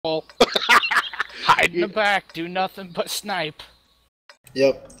Hide in the back, do nothing but snipe.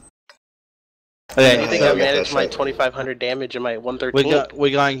 Yep. Okay, I think I managed my 2,500 damage and my 113. we're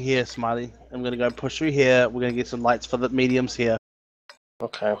going here, Smiley. I'm gonna go push through here. We're gonna get some lights for the mediums here.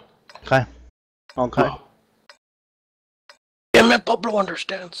 Okay. Okay. Okay. Yeah, man, Pablo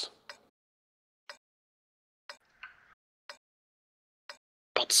understands.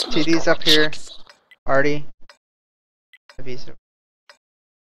 TD's up here. Artie.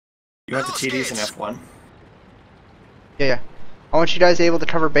 You have the TDs in F1. Yeah. I want you guys able to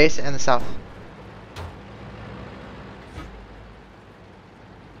cover base and the south.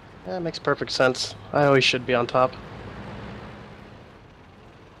 Yeah, it makes perfect sense. I always should be on top.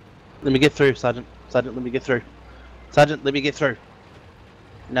 Let me get through, Sergeant. Sergeant, let me get through. Sergeant, let me get through.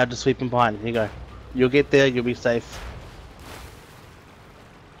 Now just sweep him behind. Here you go. You'll get there, you'll be safe.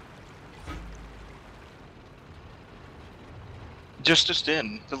 Just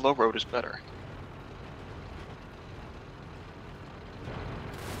in. The low road is better.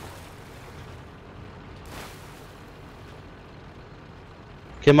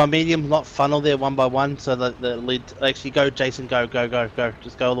 Can my mediums not funnel there one by one so that the lead... Actually, go, Jason, go.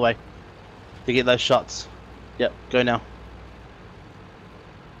 Just go all the way. To get those shots. Yep, go now.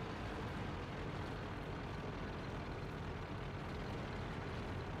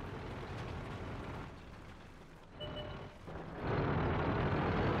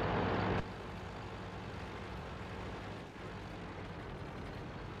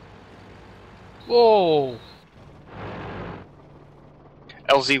 Whoa!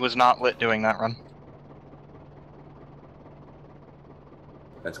 LZ was not lit doing that run.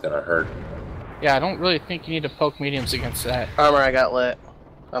 That's gonna hurt. Yeah, I don't really think you need to poke mediums against that. Armor, I got lit.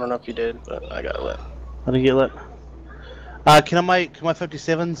 I don't know if you did, but I got lit. How do you get lit? Can my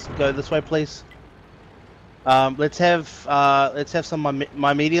 57s go this way, please? Let's have some of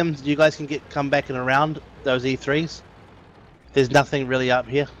my mediums. You guys can come back and around those E3s. There's nothing really up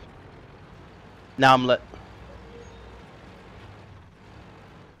here. Now I'm lit.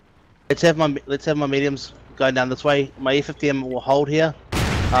 Let's have my mediums going down this way. My E50M will hold here.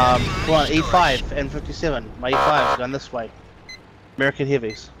 Come on, E5 and 57. My E5 is going this way. American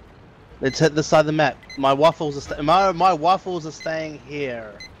heavies. Let's hit this side of the map. My waffles are my waffles are staying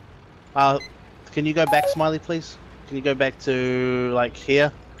here. Can you go back, Smiley, please? Can you go back to like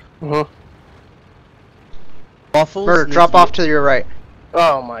here? Waffles. Bird, drop off to your right.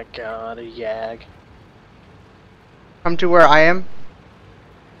 Oh my god, a Yag. Come to where I am.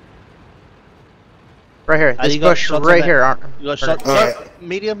 Right here. This bush right here. You got shots.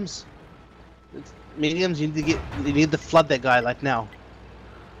 Mediums. Mediums. You need to flood that guy like now.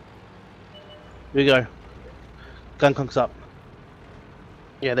 Here we go. Gun conks up.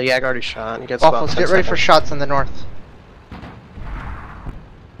 Yeah, the Yag already shot. He gets Waffles, get ready for shots in the north.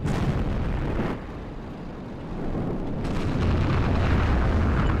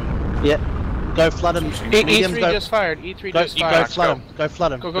 Yeah. Go flood him. E3 just fired. E3 just fired. Go flood him. Go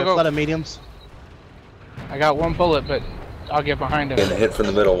flood him. Go. Flood him, mediums. I got one bullet, but I'll get behind him. Getting a hit from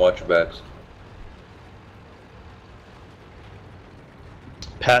the middle, watch your backs.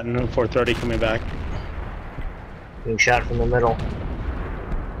 Patton on 430 coming back. Being shot from the middle.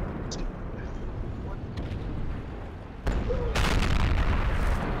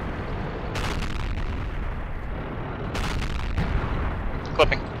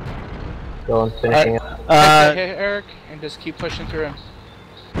 Clipping. Going, finishing it. Hey, Eric, and just keep pushing through him.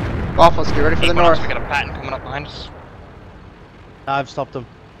 Waffles, get ready for the north. We got a Patton coming up behind us. I've stopped him.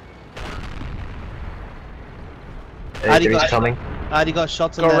 He's coming. Already got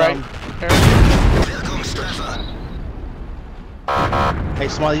shots in Go there. right. Hey,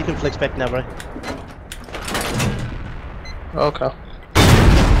 Smiley, you can flex back now, bro. Okay.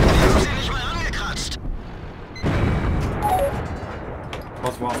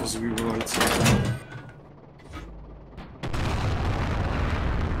 Both waffles will be reloaded at the same time.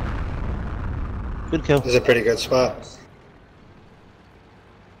 Good kill. This is a pretty good spot.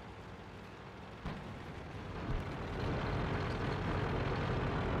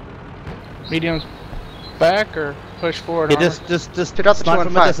 Mediums back or push forward? Yeah, just Pick up the snipe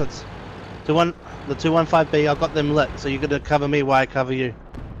from a 215. distance. The 215B, I got them lit, so you're gonna cover me while I cover you.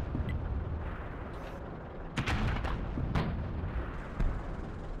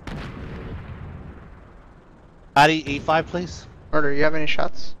 Artie, E5, please. Murder, you have any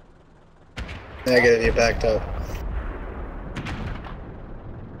shots? Negative, you backed up.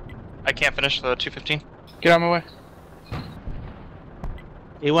 I can't finish the 215. Get out of my way.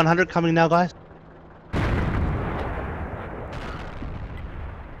 E100 coming now, guys.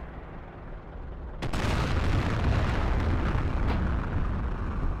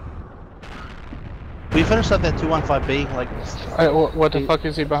 We finished up that 215B, like... What the fuck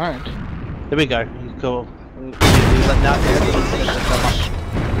is he behind? There we go, cool. He's like, now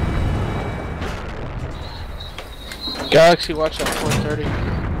Galaxy, watch that 430.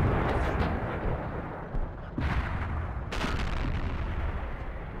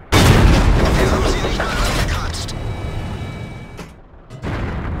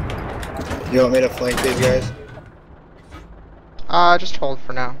 You want me to flank these guys? Just hold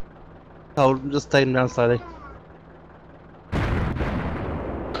for now. Oh, just take him down slowly.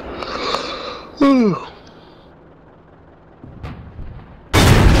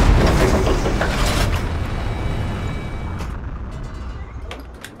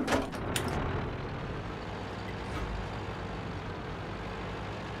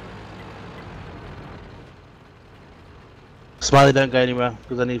 Smiley, don't go anywhere,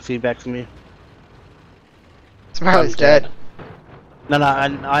 because I need feedback from you. Smiley's dead. No,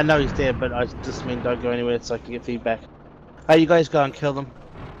 I know he's dead, but I just mean don't go anywhere so I can get feedback. Hey, you guys go and kill them.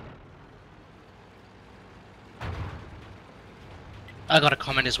 I got a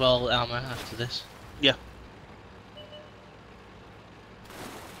comment as well, Alma, after this. Yeah.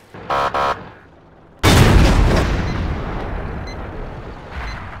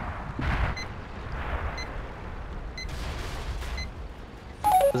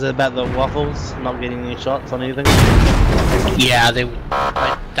 Is it about the waffles not getting any shots on anything? Yeah, they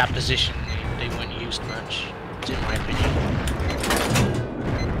like that position. They weren't used much, in my opinion.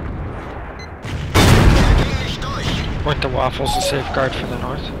 Weren't the waffles a safeguard for the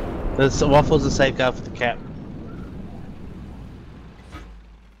north? The waffles a safeguard for the cap.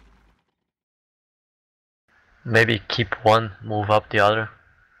 Maybe keep one, move up the other.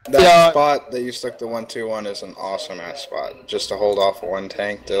 That spot that you stuck the 1-2-1 is an awesome ass spot. Just to hold off one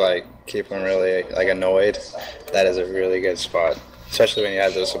tank to like keep them really like annoyed. That is a really good spot, especially when you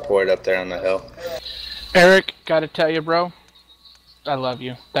have the support up there on the hill. Eric, gotta tell you, bro, I love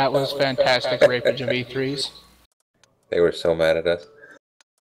you. That was fantastic rapage of E3s. They were so mad at us.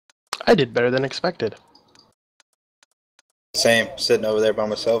 I did better than expected. Same, sitting over there by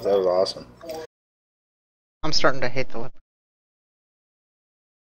myself, that was awesome. I'm starting to hate the leopard.